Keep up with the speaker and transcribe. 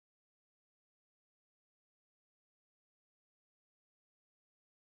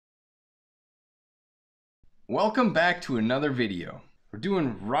Welcome back to another video. We're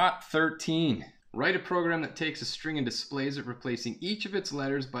doing ROT 13. Write a program that takes a string and displays it, replacing each of its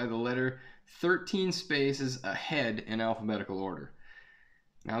letters by the letter 13 spaces ahead in alphabetical order.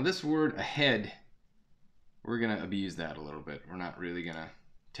 Now this word ahead, we're going to abuse that a little bit. We're not really going to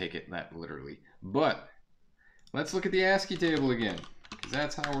take it that literally. But let's look at the ASCII table again, because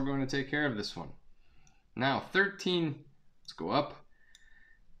that's how we're going to take care of this one. Now 13, let's go up.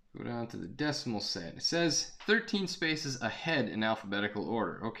 Go down to the decimal set. It says 13 spaces ahead in alphabetical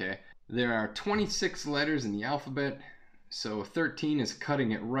order. Okay, there are 26 letters in the alphabet, so 13 is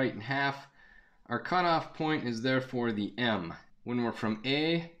cutting it right in half. Our cutoff point is therefore the M. When we're from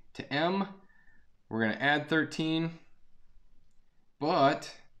A to M, we're going to add 13.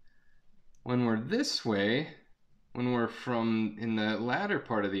 But when we're this way, when we're from in the latter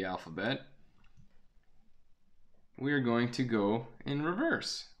part of the alphabet, we're going to go in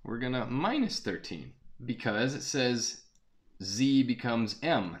reverse. We're going to minus 13 because it says Z becomes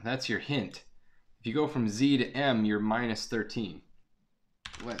M. That's your hint. If you go from Z to M, you're minus 13.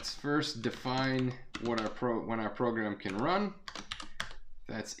 Let's first define what when our program can run.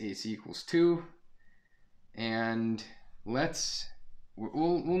 That's AC equals 2. And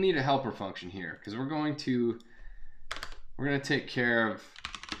we'll need a helper function here because we're going to take care of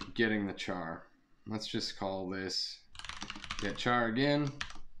getting the char. Let's just call this get char again,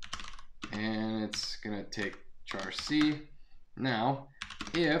 and it's gonna take char C. Now,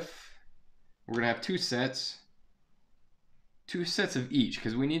 if we're gonna have two sets of each,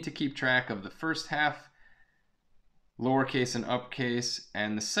 because we need to keep track of the first half lowercase and uppercase,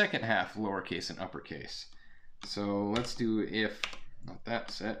 and the second half lowercase and uppercase. So let's do if, not that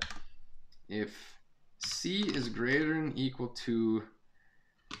set, if C is greater than or equal to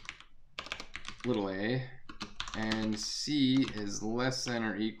little a, and C is less than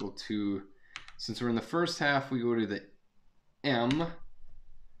or equal to, since we're in the first half, we go to the M,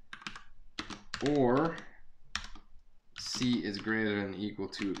 or C is greater than or equal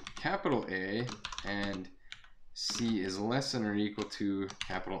to capital A, and C is less than or equal to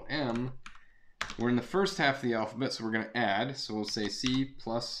capital M. We're in the first half of the alphabet, so we're going to add. So we'll say C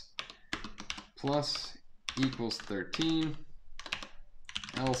plus equals 13,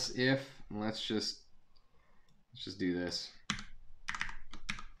 else if, let's just do this.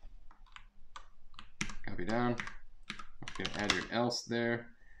 Copy down. Okay, add your else there.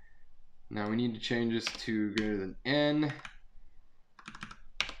 Now we need to change this to greater than N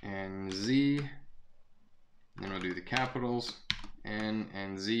and Z. Then we'll do the capitals, N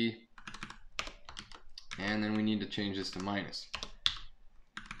and Z. And then we need to change this to minus.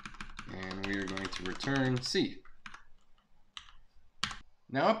 And we are going to return C.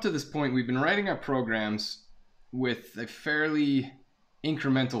 Now up to this point, we've been writing our programs with a fairly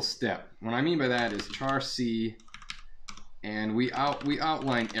incremental step. What I mean by that is char C, and we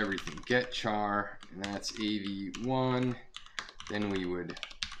outline everything. Get char, and that's AV1. Then we would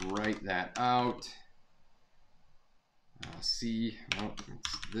write that out. C, oh,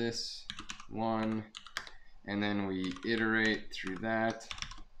 it's this one, and then we iterate through that.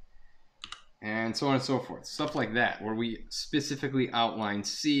 And so on and so forth. Stuff like that, where we specifically outline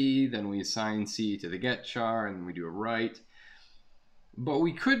C, then we assign C to the get char, and then we do a write. But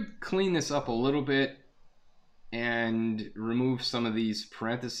we could clean this up a little bit and remove some of these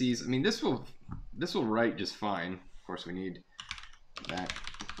parentheses. I mean, this will write just fine. Of course, we need that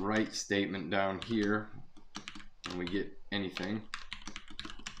write statement down here when we get anything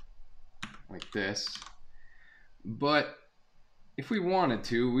like this. But if we wanted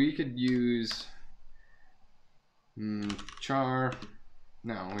to, we could use char.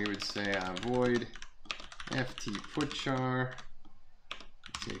 No, we would say void ft put char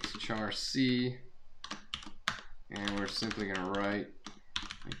takes char C, and we're simply going to write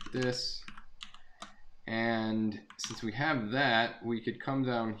like this. And since we have that, we could come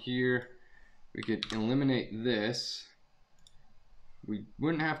down here, we could eliminate this. We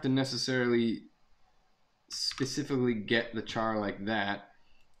wouldn't have to necessarily specifically get the char like that.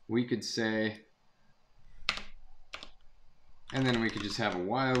 We could say, and then we could just have a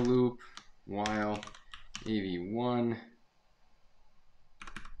while loop, while AV1,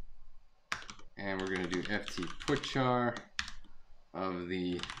 and we're going to do ft put char of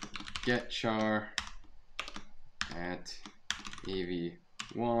the get char at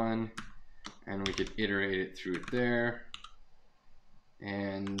AV1, and we could iterate it through it there,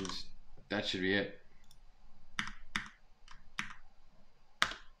 and that should be it.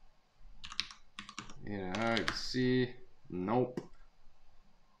 Yeah, see, nope.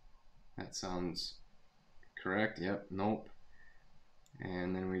 That sounds correct. Yep, nope.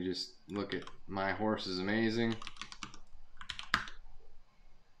 And then we just look at My Horse is Amazing.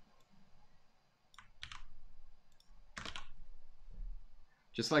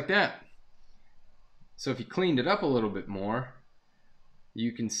 Just like that. So if you cleaned it up a little bit more,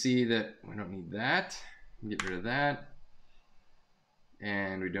 you can see that we don't need that. Get rid of that.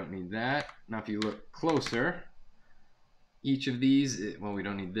 And we don't need that. Now if you look closer, each of these, well, we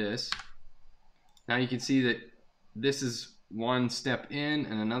don't need this. Now you can see that this is one step in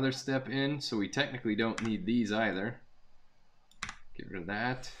and another step in, so we technically don't need these either. Get rid of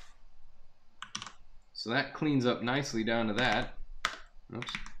that. So that cleans up nicely down to that.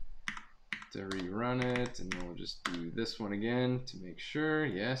 Oops. To rerun it, and then we'll just do this one again to make sure.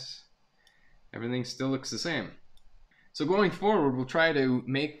 Yes, everything still looks the same. So going forward, we'll try to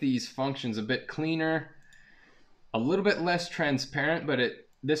make these functions a bit cleaner, a little bit less transparent, but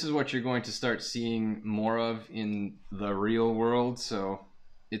this is what you're going to start seeing more of in the real world, so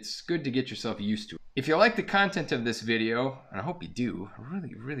it's good to get yourself used to it. If you like the content of this video, and I hope you do, I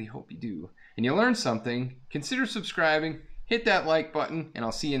really hope you do, and you learned something, consider subscribing, hit that like button, and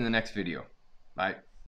I'll see you in the next video. Bye.